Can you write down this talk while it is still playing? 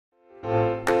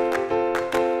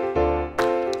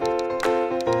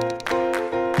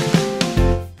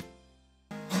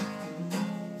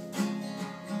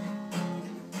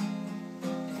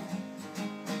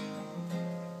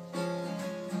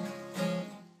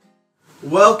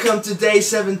Welcome to day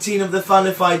 17 of the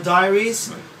Funifi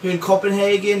Diaries here in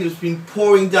Copenhagen. It's been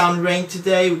pouring down rain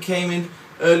today. We came in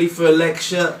early for a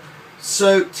lecture,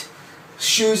 soaked.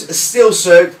 Shoes are still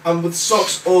soaked. I'm with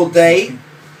socks all day.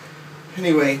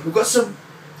 Anyway, we've got some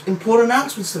important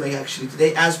announcements to make actually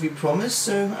today, as we promised.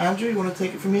 So, Andrew, you want to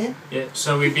take it from here? Yeah,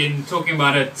 so we've been talking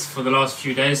about it for the last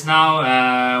few days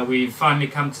now. We've finally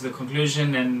come to the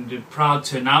conclusion and proud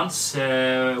to announce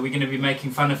we're going to be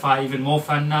making Funifi even more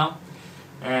fun now.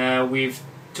 We've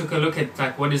took a look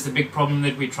at what is the big problem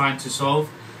that we're trying to solve.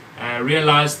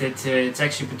 Realized that it's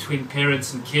actually between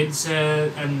parents and kids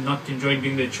and not enjoying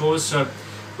doing their chores. So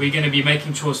we're going to be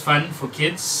making chores fun for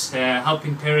kids,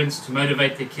 helping parents to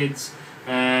motivate their kids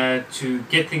to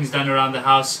get things done around the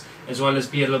house, as well as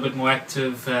be a little bit more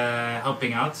active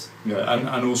helping out. Yeah,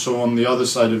 and also on the other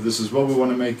side of this as well, we want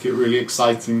to make it really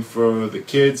exciting for the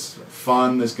kids,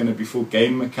 fun. There's going to be full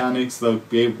game mechanics. They'll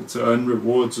be able to earn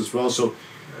rewards as well. So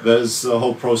there's a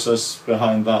whole process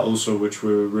behind that also, which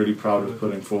we're really proud of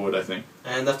putting forward, I think.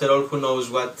 And after all, who knows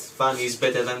what fun is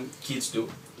better than kids do?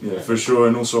 Yeah, for sure,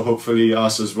 and also hopefully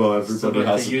us as well. Everybody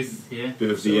has the youth, yeah. a bit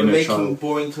of So the we're inner making child.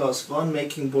 boring tasks fun,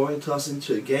 making boring tasks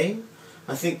into a game.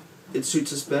 I think it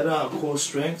suits us better, our core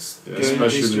strengths, Yeah, going in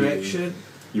this especially direction.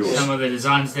 Yours. Some of the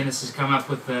designs Dennis has come up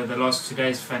with the last 2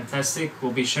 days, fantastic.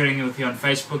 We'll be sharing it with you on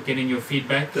Facebook, getting your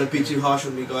feedback. Don't be too harsh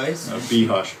on me, guys. Be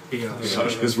hush. Yeah.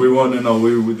 Because we want to know,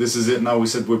 this is it now. We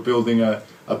said we're building a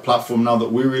platform now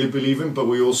that we really believe in, but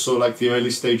we also like the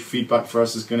early stage feedback for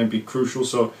us is going to be crucial.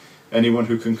 So anyone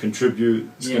who can contribute,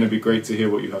 it's going to be great to hear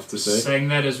what you have to say. Saying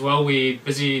that as well, we're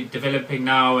busy developing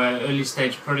now an early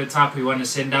stage prototype we want to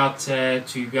send out to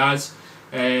you guys.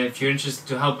 If you're interested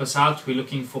to help us out, we're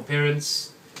looking for parents.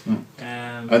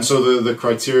 And so the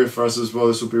criteria for us as well,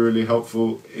 this will be really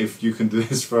helpful if you can do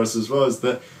this for us as well, is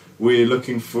that we're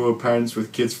looking for parents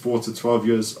with kids 4 to 12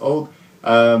 years old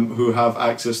who have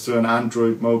access to an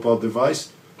Android mobile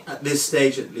device. At this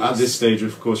stage at least. At this stage,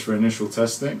 of course, for initial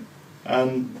testing.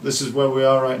 And this is where we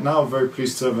are right now. Very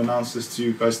pleased to have announced this to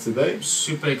you guys today.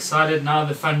 Super excited. Now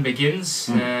the fun begins.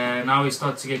 Now we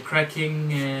start to get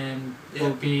cracking, and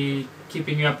we'll be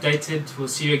keeping you updated. We'll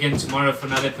see you again tomorrow for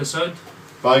another episode.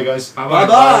 Bye guys. Bye-bye.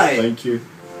 Bye-bye. Thank you.